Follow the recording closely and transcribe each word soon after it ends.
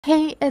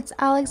Hey, it's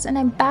Alex and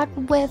I'm back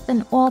with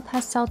an oil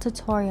pastel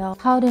tutorial,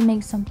 how to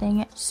make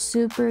something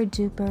super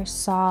duper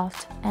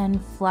soft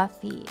and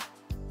fluffy.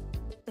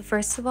 So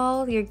first of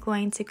all, you're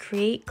going to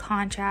create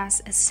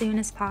contrast as soon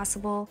as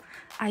possible.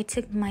 I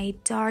took my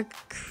dark,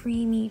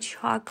 creamy,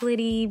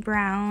 chocolatey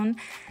brown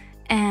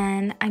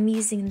and I'm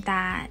using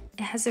that.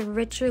 It has a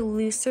richer,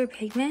 looser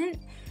pigment,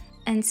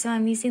 and so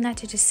I'm using that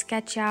to just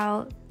sketch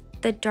out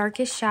the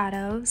darkest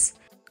shadows.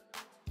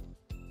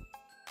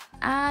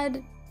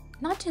 Add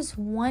not just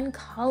one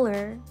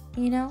color,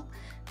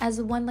 as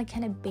one like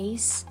kind of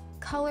base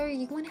color.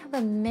 You want to have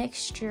a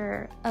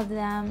mixture of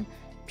them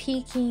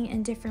peaking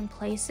in different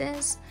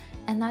places,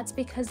 and that's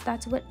because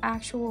that's what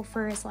actual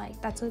fur is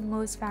like. That's what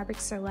most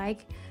fabrics are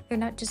like. They're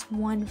not just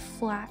one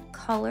flat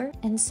color.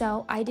 And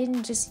so I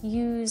didn't just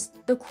use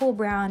the cool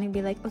brown and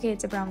be like, okay,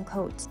 it's a brown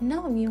coat.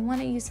 No, you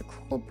want to use a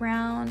cool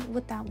brown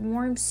with that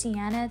warm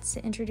sienna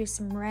to introduce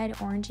some red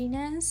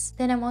oranginess.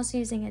 Then I'm also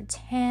using a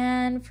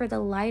tan for the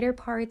lighter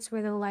parts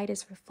where the light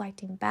is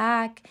reflecting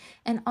back.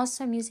 And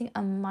also I'm using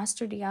a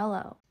mustard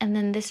yellow. And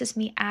then this is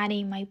me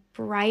adding my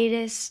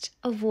brightest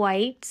of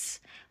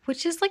whites,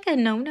 which is like a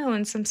no-no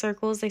in some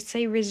circles. They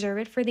say reserve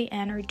it for the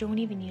end or don't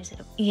even use it.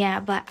 Yeah,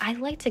 but I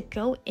like to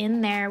go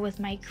in there with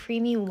my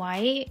creamy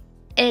white.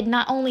 It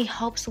not only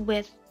helps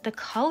with the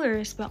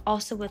colors, but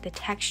also with the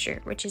texture,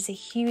 which is a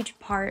huge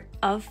part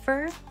of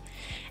fur.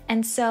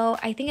 And so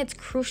I think it's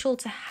crucial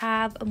to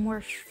have a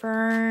more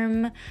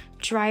firm,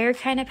 drier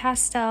kind of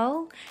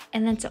pastel,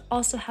 and then to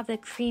also have the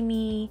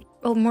creamy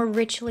or more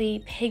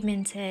richly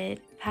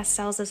pigmented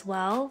pastels as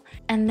well.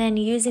 And then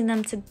using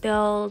them to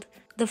build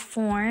the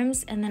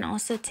forms and then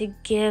also to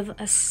give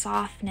a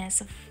softness,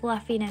 a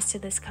fluffiness to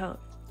this coat.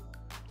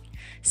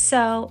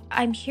 So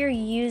I'm here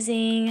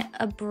using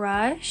a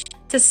brush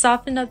to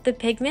soften up the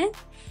pigment,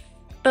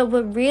 but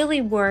what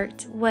really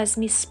worked was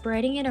me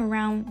spreading it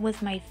around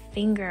with my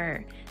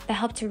finger. That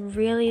helped to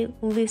really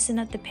loosen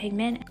up the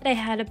pigment. I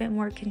had a bit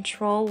more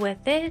control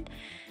with it.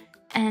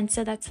 And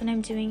so that's what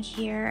I'm doing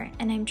here,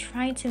 and I'm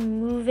trying to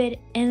move it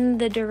in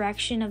the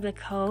direction of the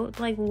coat,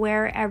 like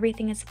where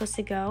everything is supposed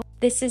to go.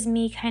 This is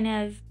me kind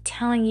of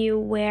telling you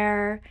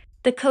where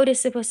the coat is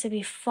supposed to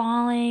be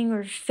falling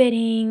or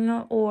fitting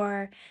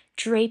or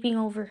draping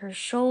over her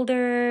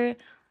shoulder,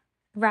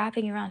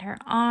 wrapping around her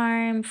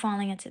arm,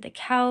 falling into the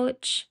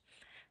couch.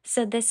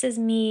 So this is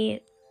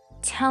me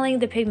telling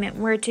the pigment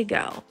where to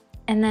go.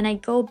 And then I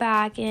go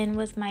back in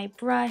with my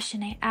brush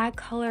and I add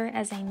color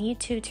as I need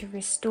to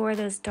restore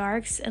those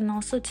darks and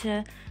also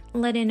to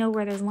let it know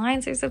where those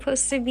lines are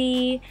supposed to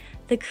be,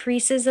 the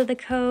creases of the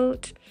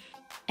coat.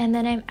 And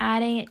then I'm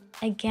adding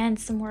again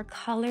some more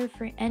color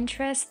for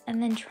interest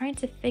and then trying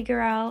to figure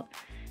out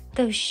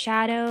those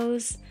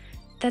shadows.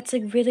 That's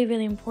like really,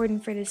 really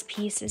important for this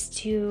piece, is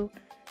to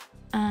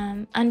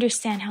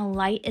understand how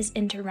light is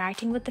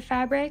interacting with the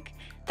fabric.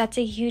 That's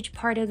a huge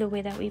part of the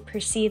way that we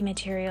perceive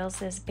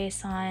materials, is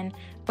based on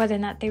whether or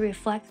not they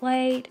reflect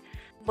light,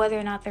 whether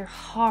or not they're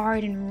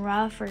hard and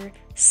rough or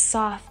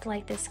soft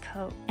like this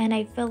coat. And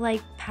I feel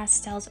like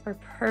pastels are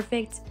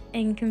perfect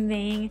in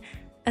conveying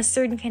a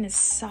certain kind of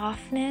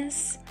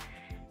softness.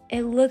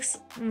 It looks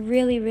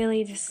really,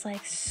 really just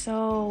like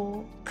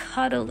so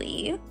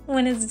cuddly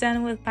when it's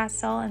done with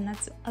pastel, and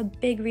that's a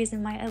big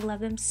reason why I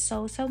love them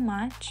so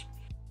much.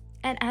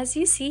 And as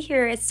you see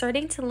here, it's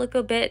starting to look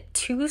a bit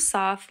too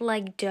soft,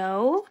 like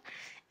dough.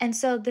 And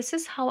so this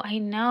is how I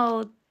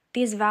know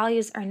these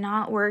values are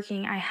not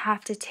working. I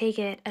have to take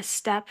it a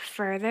step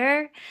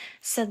further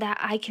so that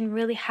I can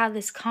really have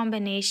this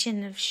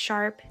combination of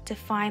sharp,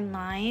 defined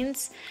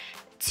lines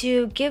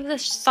to give the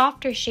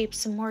softer shape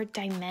some more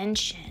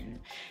dimension.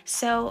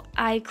 So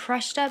I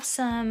crushed up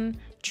some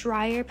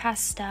drier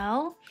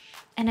pastel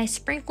and I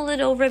sprinkled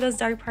it over those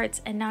dark parts,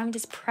 and now I'm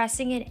just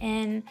pressing it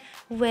in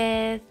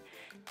with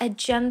a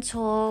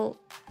gentle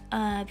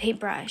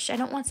paintbrush. I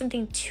don't want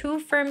something too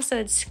firm so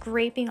it's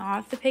scraping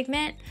off the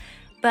pigment,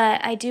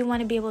 but I do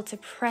want to be able to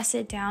press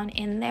it down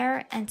in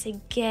there and to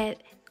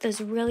get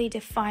those really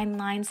defined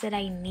lines that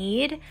I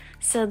need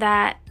so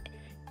that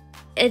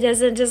it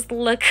doesn't just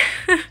look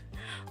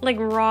like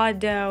raw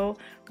dough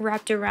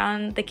wrapped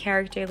around the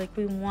character. Like,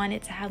 we want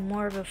it to have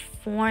more of a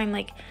form,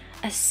 like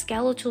a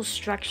skeletal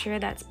structure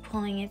that's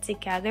pulling it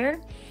together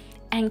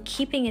and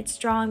keeping it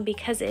strong,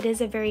 because it is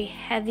a very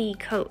heavy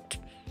coat.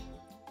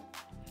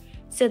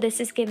 So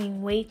this is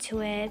giving weight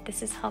to it.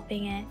 This is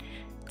helping it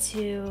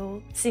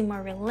to seem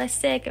more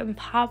realistic and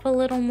pop a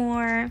little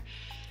more.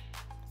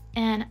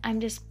 And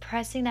I'm just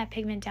pressing that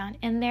pigment down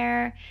in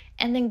there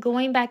and then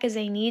going back as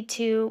I need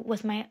to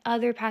with my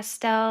other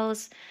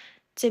pastels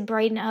to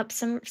brighten up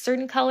some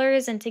certain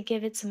colors and to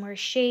give it some more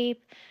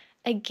shape.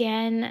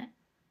 Again,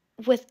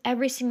 with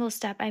every single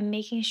step, I'm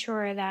making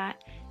sure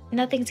that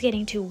nothing's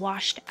getting too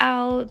washed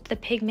out. The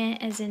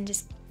pigment isn't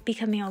just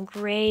becoming all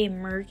gray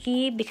and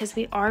murky, because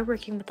we are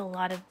working with a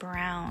lot of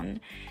brown.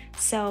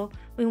 So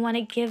we want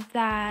to give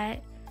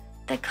that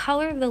the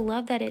color of the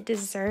love that it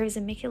deserves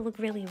and make it look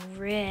really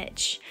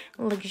rich,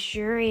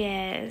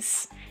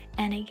 luxurious,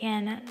 and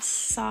again,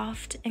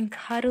 soft and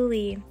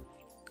cuddly.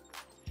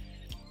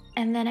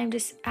 And then I'm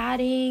just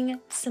adding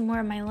some more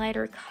of my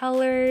lighter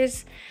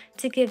colors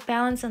to give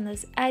balance on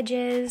those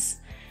edges.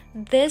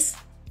 This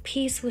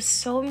piece was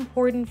so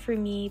important for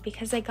me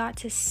because I got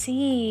to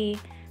see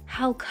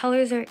how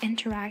colors are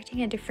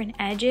interacting at different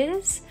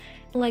edges,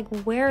 like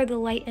where the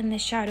light and the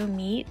shadow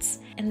meets,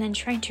 and then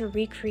trying to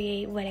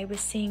recreate what I was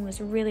seeing was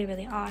really,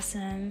 really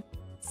awesome.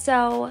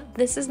 So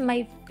this is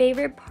my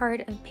favorite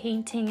part of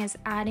painting, is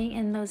adding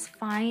in those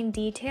fine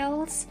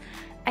details.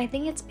 I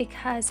think it's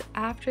because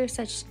after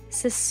such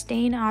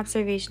sustained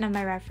observation of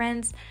my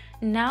reference,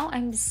 now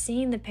I'm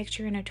seeing the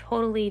picture in a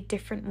totally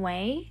different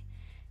way,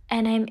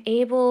 and I'm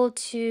able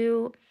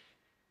to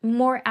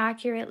more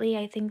accurately,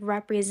 I think,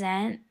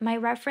 represent my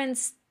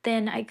reference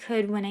than I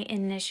could when I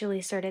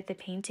initially started the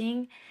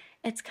painting.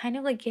 It's kind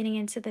of like getting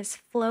into this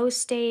flow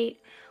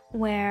state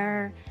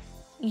where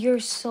you're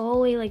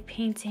solely like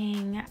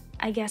painting,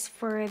 I guess,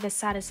 for the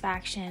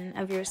satisfaction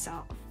of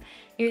yourself.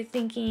 You're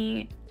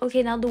thinking,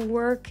 okay, now the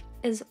work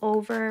is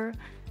over.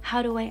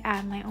 How do I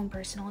add my own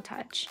personal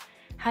touch?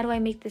 How do I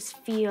make this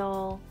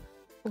feel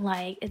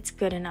like it's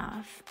good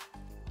enough?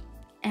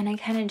 And I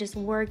kind of just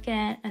work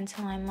it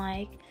until I'm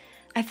like,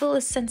 I feel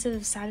a sense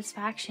of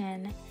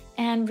satisfaction.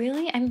 And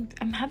really, I'm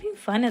having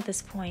fun at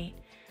this point,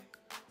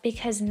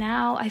 because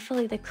now I feel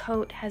like the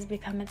coat has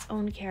become its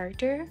own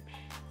character,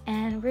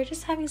 and we're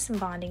just having some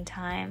bonding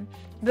time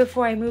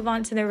before I move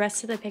on to the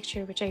rest of the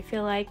picture, which I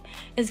feel like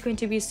is going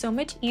to be so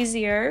much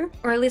easier,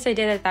 or at least I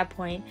did at that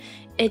point.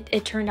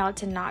 It turned out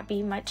to not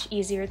be much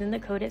easier than the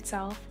coat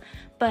itself,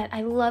 but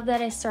I love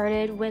that I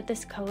started with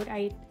this coat.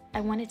 I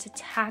wanted to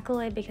tackle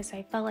it because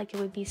I felt like it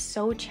would be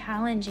so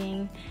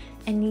challenging,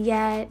 and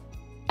yet,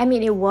 I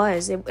mean, it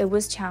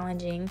was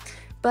challenging,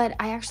 but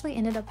I actually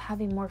ended up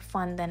having more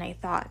fun than I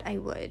thought I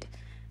would.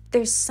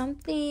 There's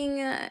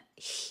something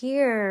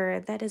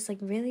here that is like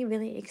really,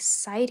 really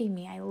exciting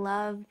me. I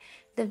love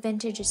the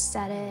vintage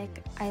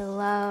aesthetic. I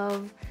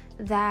love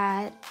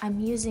that I'm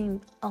using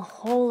a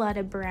whole lot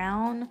of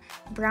brown.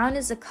 Brown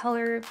is a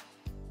color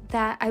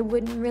that I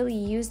wouldn't really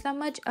use that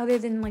much, other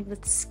than like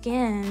with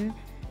skin.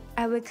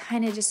 I would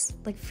kind of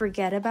just like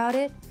forget about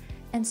it.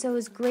 And so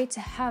it's great to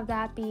have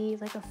that be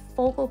like a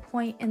focal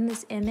point in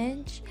this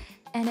image,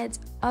 and it's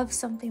of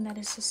something that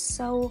is just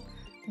so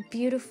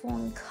beautiful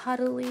and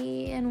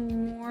cuddly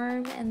and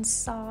warm and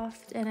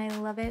soft, and I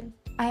love it.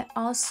 I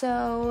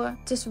also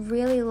just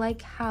really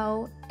like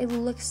how it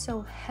looks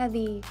so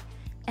heavy,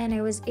 and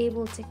I was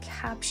able to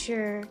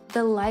capture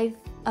the life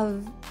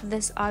of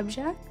this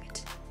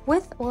object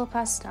with Oil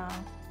Pastel.